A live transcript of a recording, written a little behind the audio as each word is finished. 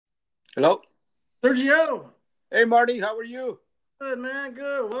Hello. Sergio. Hey, Marty. How are you? Good, man.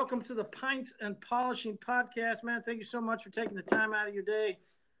 Good. Welcome to the Pints and Polishing podcast, man. Thank you so much for taking the time out of your day.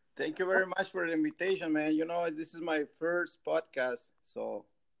 Thank you very much for the invitation, man. This is my first podcast, so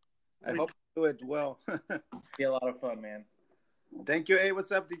I We, hope you do it well. Be a lot of fun, man. Thank you. Hey,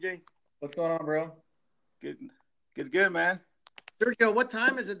 what's up, DJ? What's going on, bro? Good, good, man. Sergio, what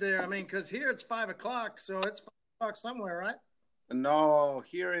time is it there? I mean, because here it's 5 o'clock, so it's 5 o'clock somewhere, right? No,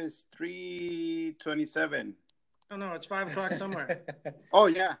 here is 3:27. Oh, no, it's 5 o'clock somewhere. Oh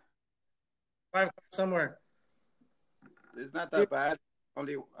yeah, 5 o'clock somewhere. it's not that bad.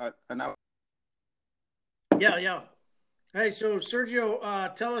 Only an hour. Yeah, yeah. Hey, so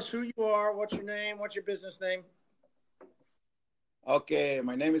Sergio, tell us who you are. What's your name? What's your business name? Okay,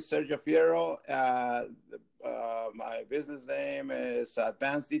 my name is Sergio Fierro. My business name is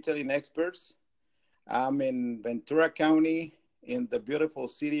Advanced Detailing Experts. I'm in Ventura County, in the beautiful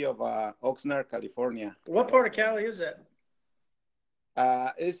city of Oxnard, California. What part of Cali is that?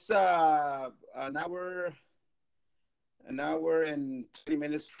 It's an hour and 20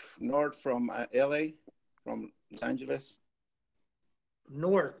 minutes north from LA, from Los Angeles.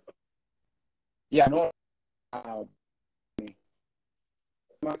 North. Yeah, north. I'm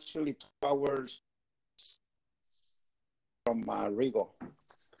actually 2 hours from Rigo.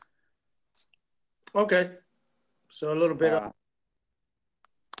 Okay. So a little bit. Uh,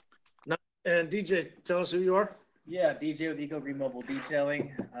 And DJ, tell us who you are. Yeah, DJ with Eco Green Mobile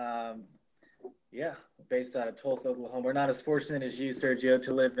Detailing. Yeah, based out of Tulsa, Oklahoma. We're not as fortunate as you, Sergio,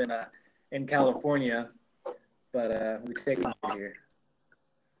 to live in California, but we take it here.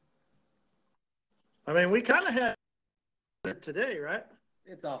 I mean, we kind of had it today, right?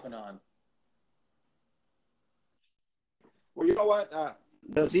 It's off and on. well, you know what?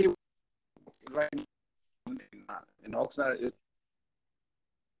 The city right in Oxnard is.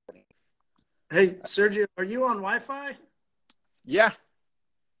 Hey, Sergio, are you on Wi-Fi? Yeah.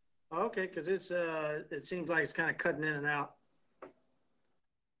 Oh, okay, because it seems like it's kind of cutting in and out.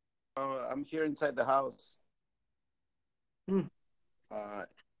 I'm here inside the house. Hmm. Uh,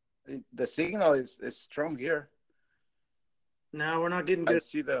 the signal is strong here. No, we're not getting I good.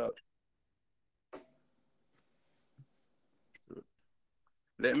 see the.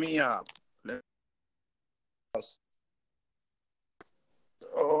 Let me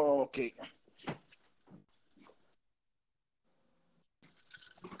Oh, okay.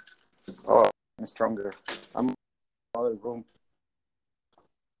 Oh, I'm stronger. I'm in another room.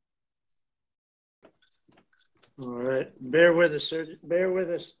 All right, bear with us, Sergio. Bear with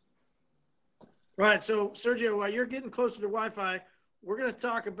us. All right, so Sergio, while you're getting closer to Wi-Fi, we're going to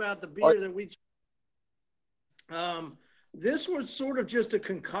talk about the beer that we. This was sort of just a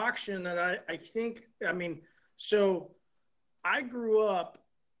concoction that I think. I mean, so I grew up,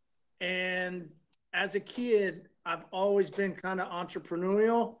 and as a kid, I've always been kind of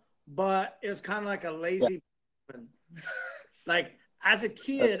entrepreneurial, but it was kind of like a Yeah. lazy. Like as a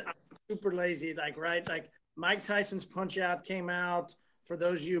kid, I was super lazy. Like right, like Mike Tyson's Punch Out came out. For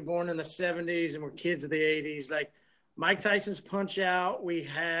those of you born in the '70s and were kids of the '80s, like Mike Tyson's Punch Out, we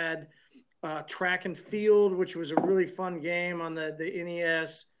had Track and Field, which was a really fun game on the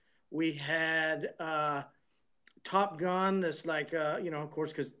NES. We had Top Gun. This like of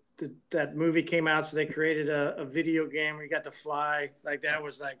course, because that movie came out, so they created a video game where you got to fly. Like that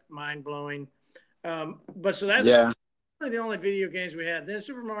was like mind blowing. But so that's Yeah. really the only video games we had. Then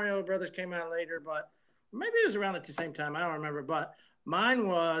Super Mario Brothers came out later, but maybe it was around at the same time. I don't remember. But mine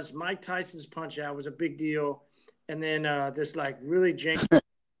was Mike Tyson's Punch Out was a big deal, and then this like really janky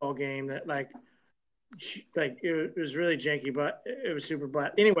ball game that like it was really janky, but it was super.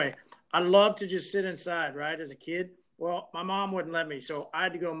 But anyway, I love to just sit inside, right? As a kid, well, my mom wouldn't let me, so I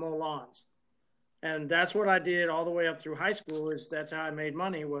had to go mow lawns, and that's what I did all the way up through high school. Is that's how I made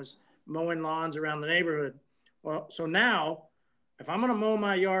money was mowing lawns around the neighborhood. Well, so now if I'm gonna mow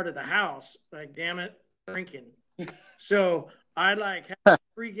my yard at the house, like damn it, drinking. So I like have a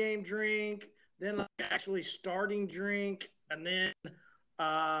pre-game drink, then like actually starting drink, and then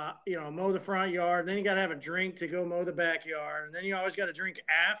mow the front yard. Then you got to have a drink to go mow the backyard, and then you always got to drink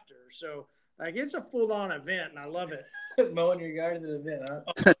after. So like it's a full-on event, and I love it. Mowing your yard is an event,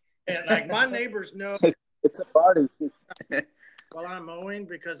 huh? And like my neighbors know It's a party. while I'm mowing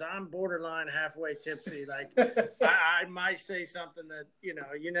because I'm borderline halfway tipsy. Like I might say something that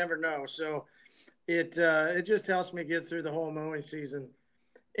you never know. So it just helps me get through the whole mowing season.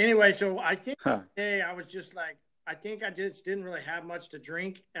 Anyway, so I think Huh. today I was just like I think I just didn't really have much to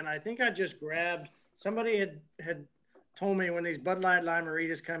drink, and I think I just grabbed. Somebody had told me when these Bud Light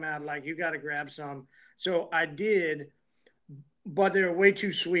Lime-A-Ritas come out, like you got to grab some. So I did, but they're way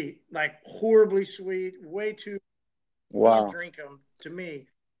too sweet, like horribly sweet, way too. Wow. Drink them to me.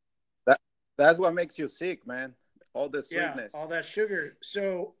 That's what makes you sick, man. All the sweetness. Yeah, all that sugar.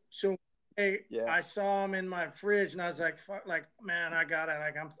 So hey, Yeah. I saw them in my fridge, and I was like, fuck, like, man, I got it.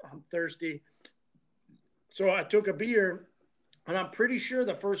 Like, I'm thirsty. So I took a beer, and I'm pretty sure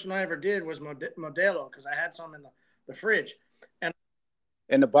the first one I ever did was Modelo, because I had some in the fridge. And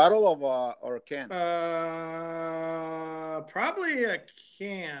in a bottle of or a can? Probably a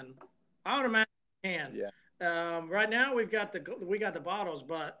can. I would imagine a can. Yeah. Right now we got the bottles,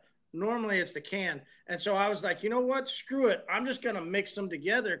 but normally it's the can. And so I was like, you know what? Screw it. I'm just gonna mix them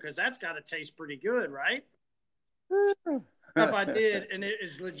together because that's got to taste pretty good, right? If I did, and it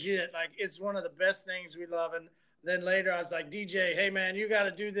is legit. Like, it's one of the best things we love. And then later I was like, DJ, hey man, you got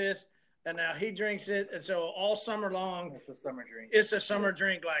to do this. And now he drinks it. And so all summer long, it's a summer drink. It's a summer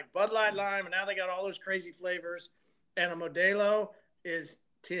drink, like Bud Light Lime. And now they got all those crazy flavors. And a Modelo is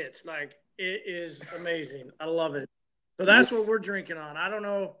tits. Like, it is amazing. I love it. So that's what we're drinking on. I don't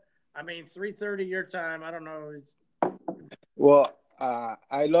know. I mean, 3:30 your time. I don't know. Well,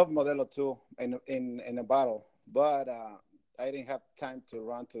 I love Modelo too in a bottle, but I didn't have time to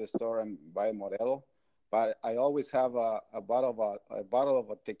run to the store and buy Modelo. But I always have a bottle of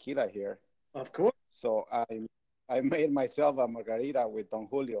a tequila here. Of course. So I made myself a margarita with Don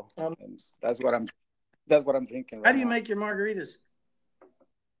Julio, and that's what I'm drinking right now. How do you make your margaritas?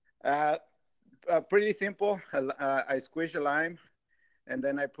 Pretty simple. I squeeze a lime, and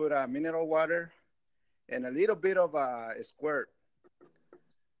then I put mineral water and a little bit of a squirt.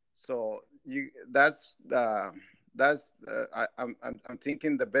 So I'm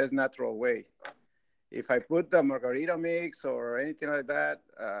thinking the best natural way. If I put the margarita mix or anything like that,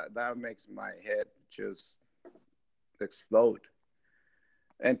 that makes my head just explode.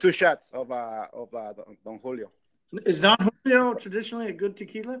 And 2 shots of Don Julio. Is Don Julio traditionally a good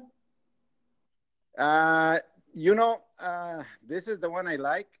tequila? This is the one I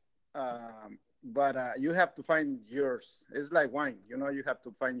like, but you have to find yours. It's like wine, you have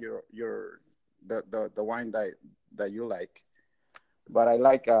to find the wine that you like. But I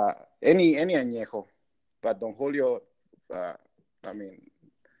like any añejo, but Don Julio, I mean,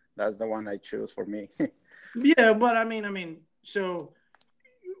 that's the one I choose for me. Yeah, but I mean, so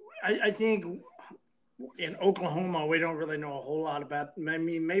I think in Oklahoma, we don't really know a whole lot about. I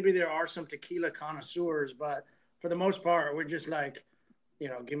mean, maybe there are some tequila connoisseurs, but for the most part, we're just like,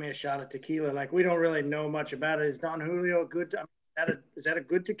 give me a shot of tequila. Like, we don't really know much about it. Is Don Julio good? Is that a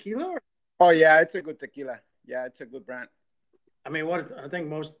good tequila? Or? Oh yeah, it's a good tequila. Yeah, it's a good brand. I mean, Jose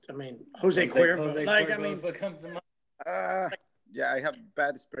Cuervo. I mean, what comes to mind? Yeah, I have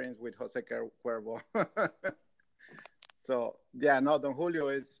bad experience with Jose Cuervo. So yeah, no, Don Julio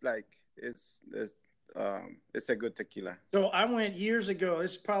is like it's a good tequila. So I went years ago.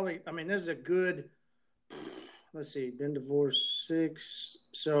 This is a good. Let's see, been divorced 6,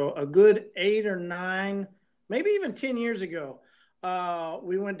 so a good 8 or 9, maybe even 10 years ago.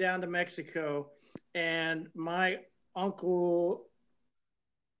 We went down to Mexico, and my uncle,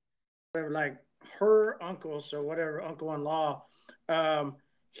 like her uncle, so whatever, uncle-in-law,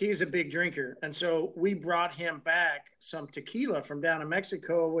 he's a big drinker. And so we brought him back some tequila from down in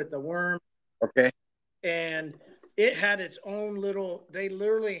Mexico with the worm. Okay. And it had its own they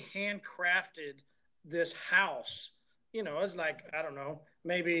literally handcrafted this house. It's like, I don't know,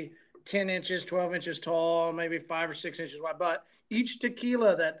 maybe 10 inches, 12 inches tall, maybe 5 or 6 inches wide. But each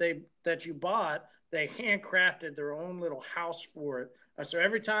tequila that you bought, they handcrafted their own little house for it. And so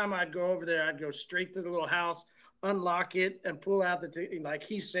every time I'd go over there, I'd go straight to the little house, unlock it, and pull out like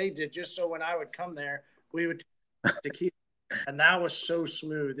he saved it just so when I would come there, we would take tequila. And that was so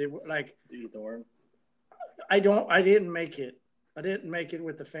smooth. It like. Do you eat the worm? I didn't make it. I didn't make it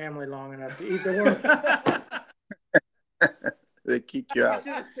with the family long enough to eat the worm. They kick you out. I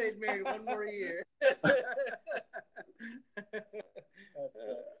should have stayed married one more year.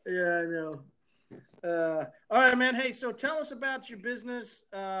 Yeah, I know. All right, man. Hey, so tell us about your business.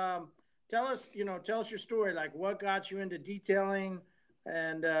 Tell us your story. Like, what got you into detailing,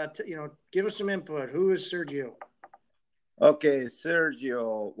 and give us some input. Who is Sergio? Okay,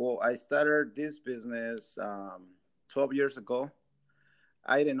 Sergio. Well, I started this business 12 years ago.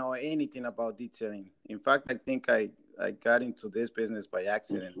 I didn't know anything about detailing. In fact, I think I got into this business by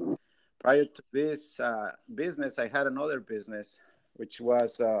accident. Prior to this business, I had another business, which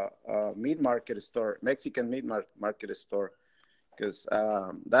was a meat market store, Mexican meat market store, because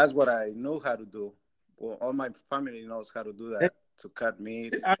that's what I knew how to do. Well, all my family knows how to do that, to cut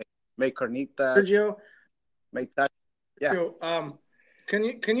meat, make carnitas, Sergio, make that. Yeah. Sergio,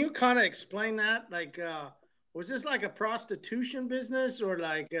 can you kind of explain that? Like, Was this like a prostitution business or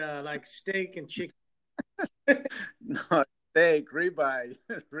like steak and chicken? No, steak, ribeye,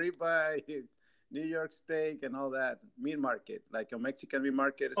 ribeye, New York steak, and all that meat market, like a Mexican meat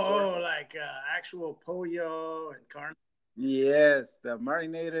market store. Oh, like actual pollo and carne. Yes, the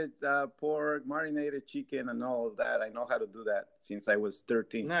marinated pork, marinated chicken, and all of that. I know how to do that since I was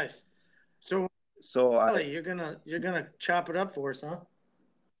 13. Nice. So, So I, Ellie, you're gonna chop it up for us, huh?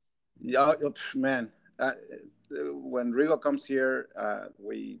 yeah, man, when Rigo comes here,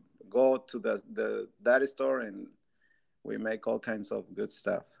 we go to the daddy store and we make all kinds of good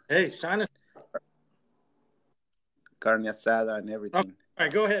stuff, Hey, sign us. carne asada and Okay. everything. All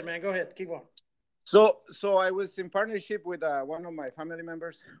right, go ahead, man. Go ahead. Keep going. So I was in partnership with one of my family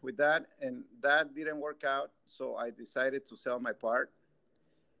members with that, and that didn't work out. So I decided to sell my part,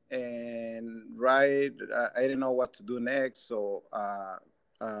 and I didn't know what to do next. So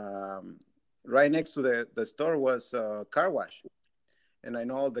right next to the store was a car wash, and I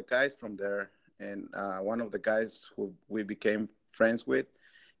know all the guys from there. And one of the guys who we became friends with,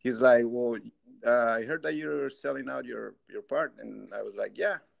 he's like, "Well, I heard that you're selling out your part," and I was like,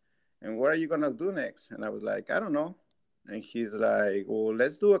 "Yeah." And what are you gonna do next? And I was like, I don't know. And he's like, well,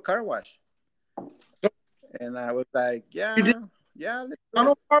 let's do a car wash. And I was like, You did yeah, let's do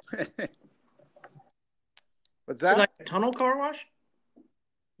tunnel car, it. What's like that? a tunnel car wash?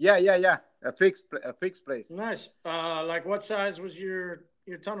 Yeah. A fixed place. Nice. Like what size was your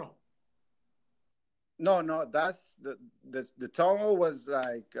tunnel? No, that's the tunnel was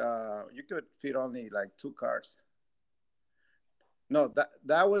like you could fit only like two cars. No,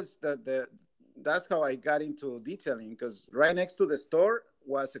 that was the that's how I got into detailing because right next to the store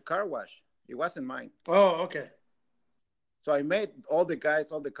was a car wash. It wasn't mine. Oh, okay. So I met all the guys,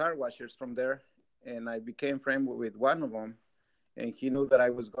 all the car washers from there, and I became friends with one of them. And he knew that I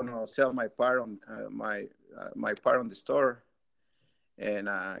was gonna sell my part on my part on the store. And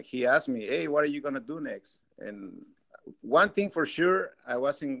he asked me, "Hey, what are you gonna do next?" And one thing for sure, I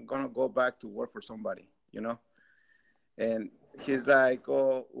wasn't gonna go back to work for somebody, you know. And he's like,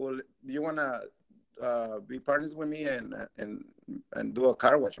 "Oh, well, do you wanna be partners with me and do a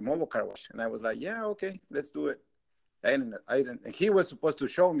car wash, a mobile car wash?" And I was like, "Yeah, okay, let's do it." I didn't. And he was supposed to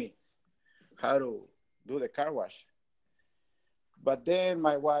show me how to do the car wash. But then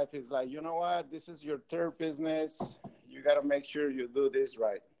my wife is like, you know what? This is your third business. You got to make sure you do this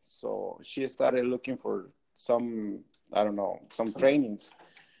right. So she started looking for some, I don't know, some trainings.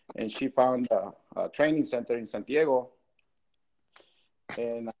 And she found a training center in Santiago.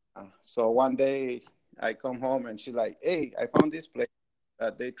 And so one day I come home and she's like, hey, I found this place.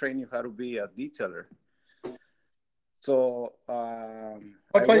 They train you how to be a detailer. So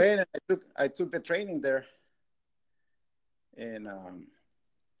What I place? went and I took the training there, and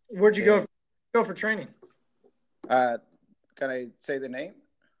Where'd you and go for training? uh, can I say the name?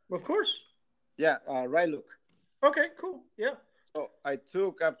 Of course. Yeah, right. Look. Okay, cool. Yeah. So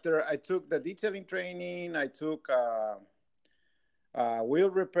after I took the detailing training, I took wheel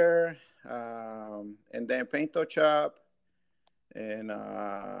repair, and then paint touch up, and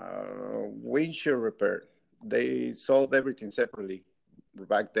windshield repair. They sold everything separately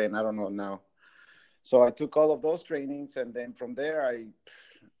back then. I don't know now. So I took all of those trainings, and then from there,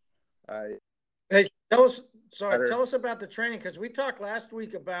 I Hey, tell us. Sorry, started. tell us about the training because we talked last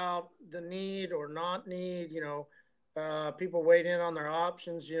week about the need or not need. People weighed in on their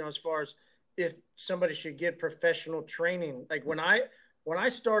options. As far as if somebody should get professional training. Like when I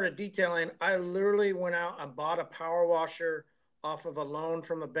started detailing, I literally went out and bought a power washer off of a loan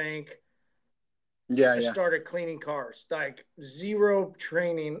from a bank. Yeah, I yeah. started cleaning cars, like zero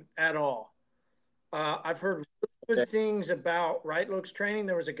training at all. I've heard Okay. good things about Right Looks training.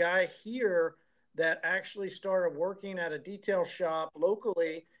 There was a guy here that actually started working at a detail shop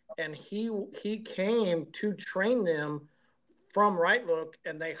locally, and he came to train them from Right Look,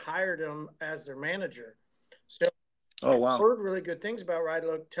 and they hired him as their manager. So Oh, I've wow. heard really good things about Right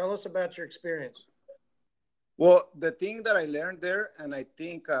Look. Tell us about your experience. Well, the thing that I learned there, and I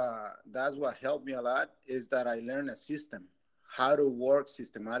think that's what helped me a lot, is that I learned a system, how to work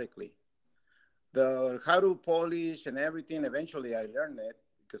systematically. The how to polish and everything. Eventually, I learned it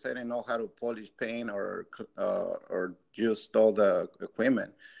because I didn't know how to polish paint or just all the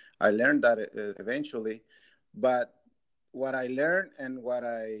equipment. I learned that eventually, but what I learned and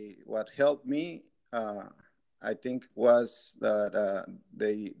what helped me, uh, I think, was that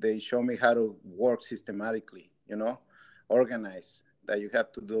they show me how to work systematically. Organize. That you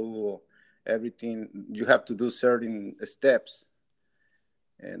have to do everything. You have to do certain steps,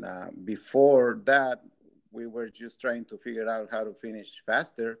 and before that, we were just trying to figure out how to finish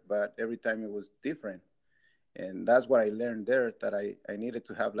faster, but every time it was different. And that's what I learned there, that I needed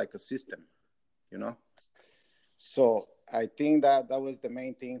to have like a system, you know. So I think that was the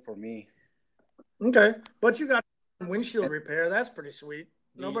main thing for me. Okay, but you got windshield And repair. That's pretty sweet.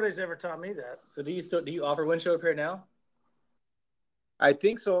 Do you, Nobody's ever taught me that. so do you offer windshield repair now? I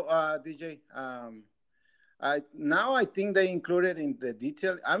think so, DJ. I think they included in the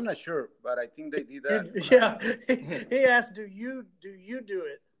detail. I'm not sure, but I think they did that. Yeah, he asked, "Do you do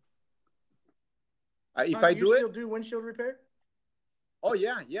it? If I You do it, still do windshield repair?" oh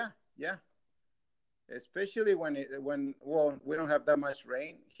yeah. Especially when well, we don't have that much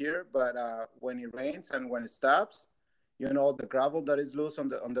rain here, but when it rains and when it stops, the gravel that is loose on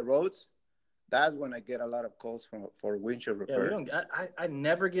the roads, that's when I get a lot of calls for windshield Yeah, we repair. don't. I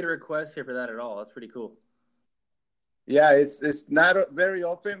never get a request here for that at all. That's pretty cool. Yeah, it's not very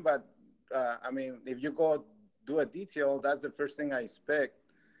open, but I mean, if you go do a detail, that's the first thing I expect,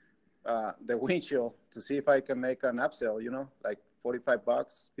 the windshield, to see if I can make an upsell. Like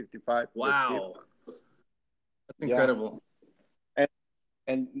 $45, 55. Wow, that's Yeah, incredible.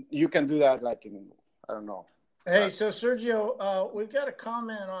 and you can do that like in, I don't know. Hey, so Sergio, we've got a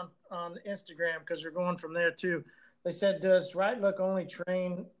comment on Instagram because we're going from there too. They said, "Does Right Look only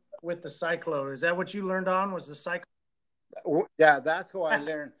train with the Cyclo?" Is that what you learned on? Was the Cyclo? Yeah, that's how I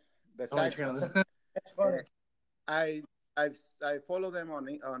learned the Only train cycle. on this. That's funny. I I follow them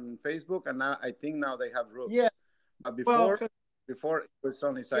on Facebook, and now I think now they have Roops. Yeah. But Well, before it was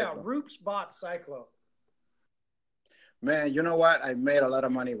only yeah, Cyclo. Roops bought Cyclo. Man, you know what? I made a lot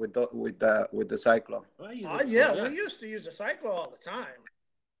of money with the Cyclo. Well, I use Oh it yeah, before, we used to use a Cyclo all the time.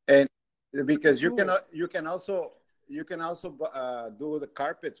 And because you Cool. can also do the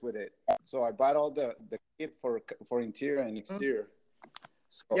carpets with it. So I bought all the kit for interior and exterior.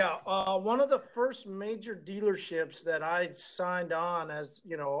 So, Yeah, one of the first major dealerships that I signed on as,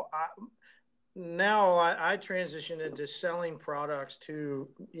 I transitioned into selling products to,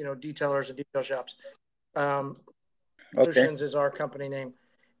 detailers and detail shops. okay. Solutions is our company name.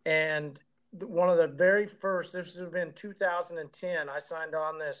 And one of the very first, this has been 2010, I signed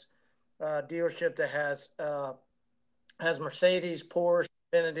on this dealership that has Mercedes, Porsche,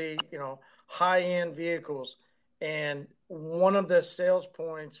 Infiniti, high-end vehicles. And one of the sales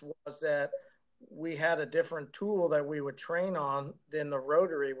points was that we had a different tool that we would train on than the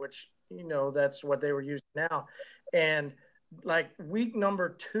rotary, which, that's what they were using now. And like week number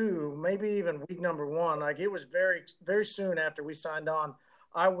 2, maybe even week number 1, like it was very, very soon after we signed on,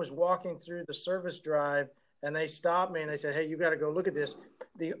 I was walking through the service drive and they stopped me and they said, "Hey, you got to go look at this."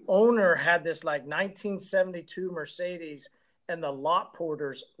 The owner had this like 1972 Mercedes, and the lot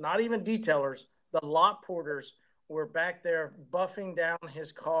porters, not even detailers, the lot porters were back there buffing down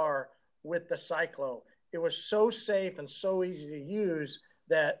his car with the Cyclo. It was so safe and so easy to use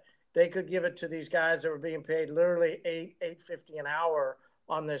that they could give it to these guys that were being paid literally $8.50 an hour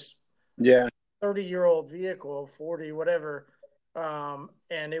on this Yeah. 30-year-old vehicle, 40, whatever.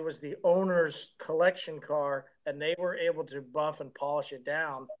 And it was the owner's collection car, and they were able to buff and polish it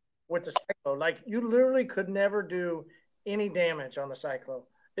down with the Cyclo. Like you literally could never do any damage on the Cyclo.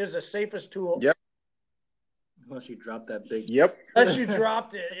 It is the safest tool. Yep. Unless you drop that big. Yep. Unless you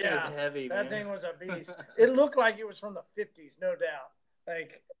dropped it. That Yeah. was heavy, That man. thing was a beast. It looked like it was from the 50s, no doubt.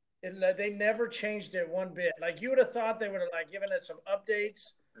 Like they never changed it one bit. Like you would have thought they would have like given it some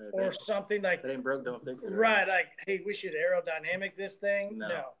updates or something like That ain't broke, don't fix it. right. Like, hey, we should aerodynamic this thing.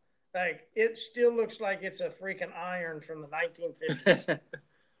 No. Like it still looks like it's a freaking iron from the 1950s.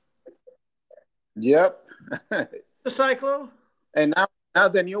 Yep. The Cyclo. And now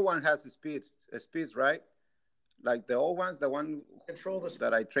the new one has speeds, right? Like the old ones, the one Control the speed.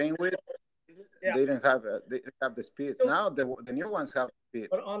 that I train with, Yeah. they didn't have the speeds. Now the new ones have speed.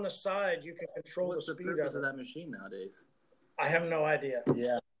 But on the side, you can control What's the the speed purpose of of it. that machine nowadays? I have no idea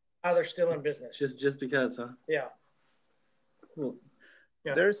Yeah. how they're still in business. Just because, huh? Yeah. Cool.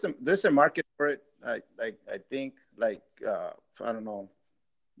 Yeah. There's a market for it. I think like I don't know,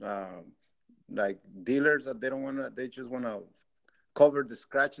 like dealers that they just wanna cover the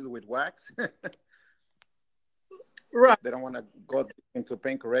scratches with wax. Right. They don't want to go into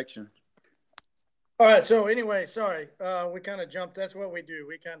paint correction. All right. So anyway, sorry, we kind of jumped. That's what we do.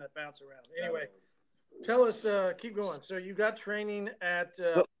 We kind of bounce around. Anyway, tell us. Keep going. So you got training at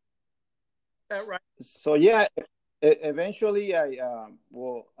right. So yeah, eventually I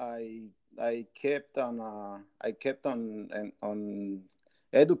kept on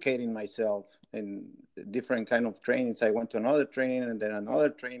educating myself in different kind of trainings. I went to another training and then another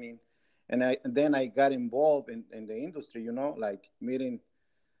training, and then I got involved in the industry. Like meeting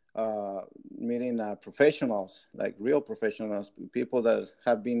professionals, like real professionals, people that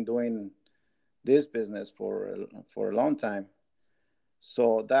have been doing this business for a long time.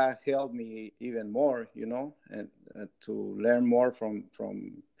 So that helped me even more, and to learn more from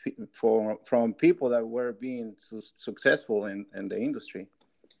people that were being successful in the industry.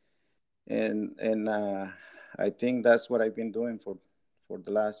 And I think that's what I've been doing for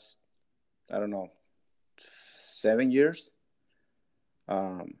the last, I don't know, 7 years,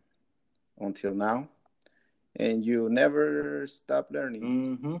 um, until now. And you never stop learning.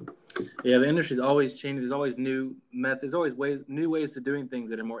 Mm-hmm. Yeah, the industry's always changing. There's always new methods, always new ways to doing things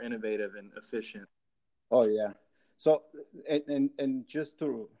that are more innovative and efficient. Oh yeah. So and just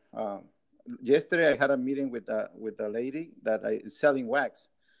to yesterday I had a meeting with a lady that is selling wax,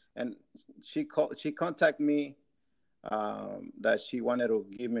 and she contacted me, that she wanted to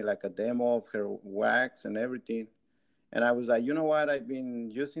give me like a demo of her wax and everything. And I was like, you know what? I've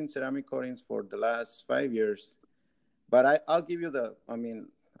been using ceramic coatings for the last 5 years, but I'll give you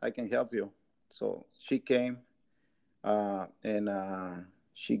I can help you. So she came, and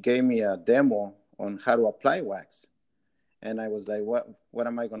she gave me a demo on how to apply wax. And I was like, what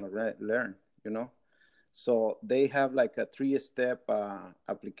am I going to learn? So they have like a 3-step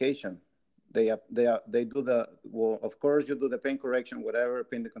application. They do of course you do the paint correction, whatever,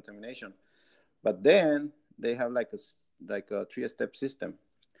 paint decontamination, but then they have like a 3-step system.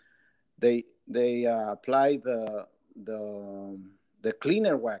 They apply the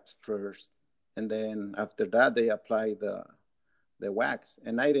cleaner wax first, and then after that they apply the wax.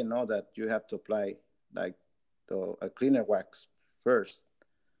 And I didn't know that you have to apply like a cleaner wax first.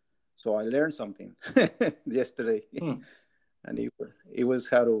 So I learned something yesterday. And it was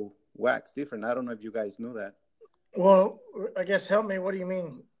how to wax different. I don't know if you guys knew that. Well, I guess help me. What do you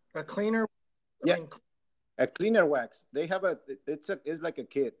mean? A cleaner? Yeah, a cleaner wax. They have it's like a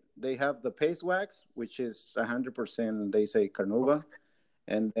kit. They have the paste wax, which is 100%. They say Carnauba,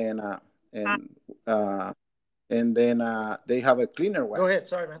 and then they have a cleaner wax. Go ahead.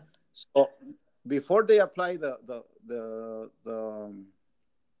 Sorry, man. So before they apply the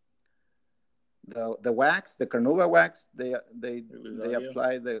wax, the Carnauba wax, they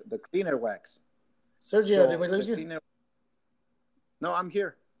apply the cleaner wax. Sergio, did we lose you? No, I'm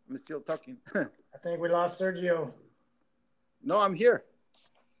here. I'm still talking. I think we lost Sergio. No, I'm here.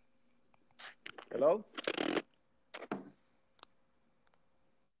 Hello?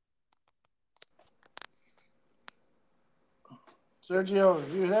 Sergio,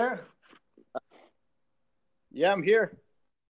 you there? Yeah, I'm here.